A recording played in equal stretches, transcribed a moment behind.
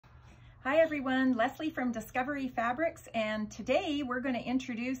Hi everyone, Leslie from Discovery Fabrics, and today we're going to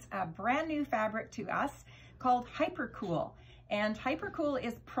introduce a brand new fabric to us called HyperKewl. And HyperKewl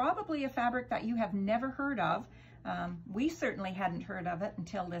is probably a fabric that you have never heard of. We certainly hadn't heard of it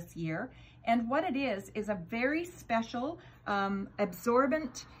until this year. And what it is a very special,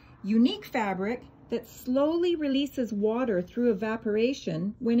 absorbent, unique fabric that slowly releases water through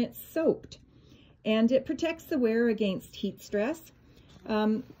evaporation when it's soaked. And it protects the wearer against heat stress.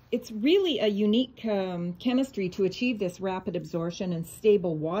 It's really a unique chemistry to achieve this rapid absorption and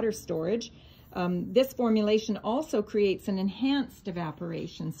stable water storage. This formulation also creates an enhanced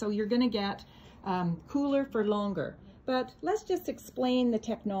evaporation, so you're going to get cooler for longer. But let's just explain the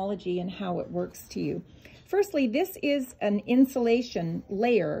technology and how it works to you. Firstly, this is an insulation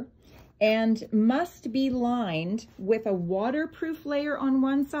layer and must be lined with a waterproof layer on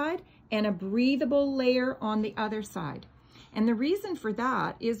one side and a breathable layer on the other side. And the reason for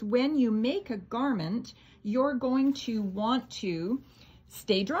that is when you make a garment, you're going to want to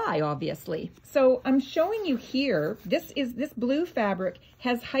stay dry, obviously. So I'm showing you here, this blue fabric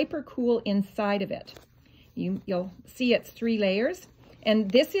has HyperKewl inside of it. You'll see it's 3 layers. And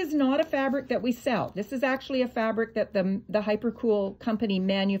this is not a fabric that we sell. This is actually a fabric that the HyperKewl company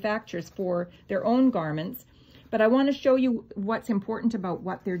manufactures for their own garments. But I want to show you what's important about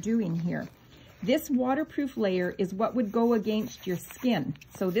what they're doing here. This waterproof layer is what would go against your skin.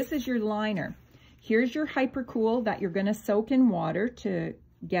 So this is your liner. Here's your HyperKewl that you're going to soak in water to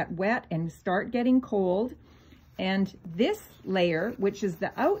get wet and start getting cold. And this layer, which is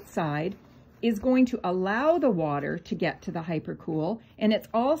the outside, is going to allow the water to get to the HyperKewl. And it's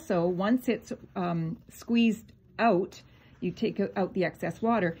also, once it's squeezed out, you take out the excess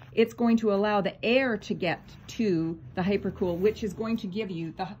water, it's going to allow the air to get to the HyperKewl, which is going to give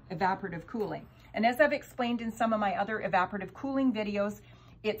you the evaporative cooling. And as I've explained in some of my other evaporative cooling videos,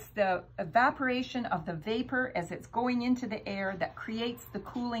 it's the evaporation of the vapor as it's going into the air that creates the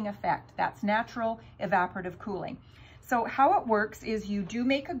cooling effect. That's natural evaporative cooling. So how it works is you do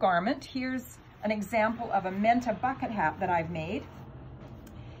make a garment. Here's an example of a Menta bucket hat that I've made.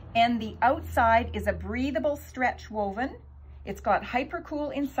 And the outside is a breathable stretch woven. It's got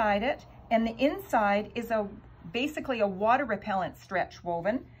HyperKewl inside it, and the inside is basically a water repellent stretch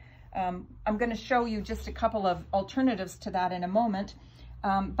woven. I'm going to show you just a couple of alternatives to that in a moment.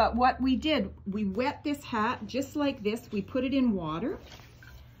 But what we did, we wet this hat just like this. We put it in water.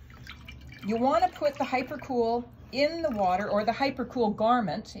 You want to put the HyperKewl in the water, or the HyperKewl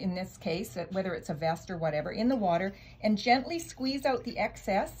garment in this case, whether it's a vest or whatever, in the water, and gently squeeze out the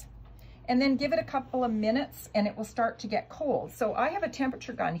excess. And then give it a couple of minutes and it will start to get cold. So I have a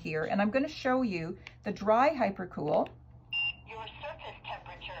temperature gun here and I'm going to show you the dry HyperKewl. Your surface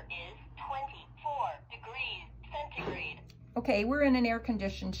temperature is 24 degrees centigrade. Okay, we're in an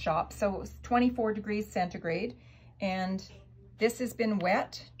air-conditioned shop, so it's 24 degrees centigrade. And this has been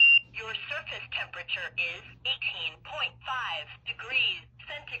wet. Your surface temperature is 18.5 degrees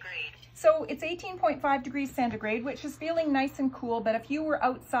centigrade. So it's 18.5 degrees centigrade, which is feeling nice and cool, but if you were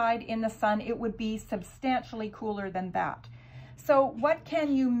outside in the sun, it would be substantially cooler than that. So what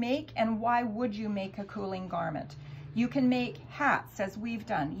can you make, and why would you make a cooling garment? You can make hats, as we've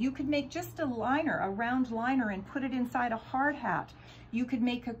done. You could make just a liner, a round liner, and put it inside a hard hat. You could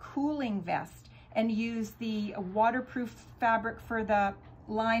make a cooling vest and use the waterproof fabric for the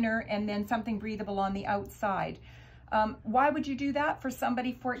liner and then something breathable on the outside. Why would you do that? For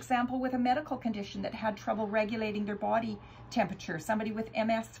somebody, for example, with a medical condition that had trouble regulating their body temperature, somebody with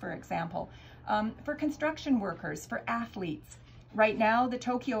MS, for example, for construction workers, for athletes. Right now, the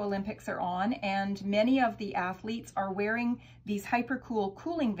Tokyo Olympics are on, and many of the athletes are wearing these HyperKewl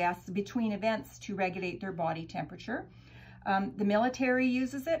cooling vests between events to regulate their body temperature. The military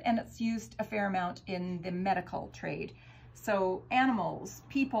uses it, and it's used a fair amount in the medical trade. So animals,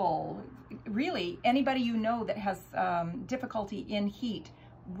 people, really anybody you know that has difficulty in heat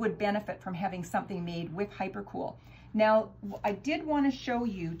would benefit from having something made with HyperKewl. Now, I did want to show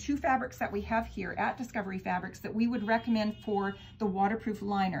you 2 fabrics that we have here at Discovery Fabrics that we would recommend for the waterproof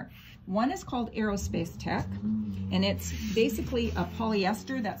liner. One is called Aerospace Tech, and it's basically a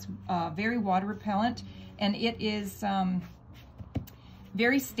polyester that's very water repellent, and it is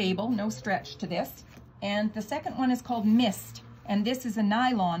very stable, no stretch to this. And the second one is called Mist, and this is a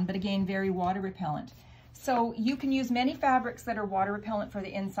nylon, but again, very water repellent. So you can use many fabrics that are water repellent for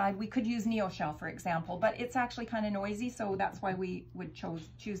the inside. We could use Neoshell, for example, but it's actually kind of noisy, so that's why we would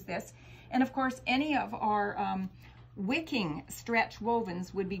choose this. And of course, any of our wicking stretch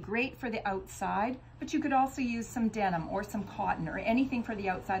wovens would be great for the outside, but you could also use some denim or some cotton or anything for the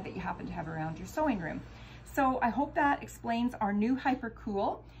outside that you happen to have around your sewing room. So I hope that explains our new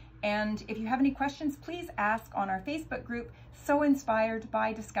HyperKewl. And if you have any questions, please ask on our Facebook group, So Inspired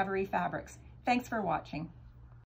by Discovery Fabrics. Thanks for watching.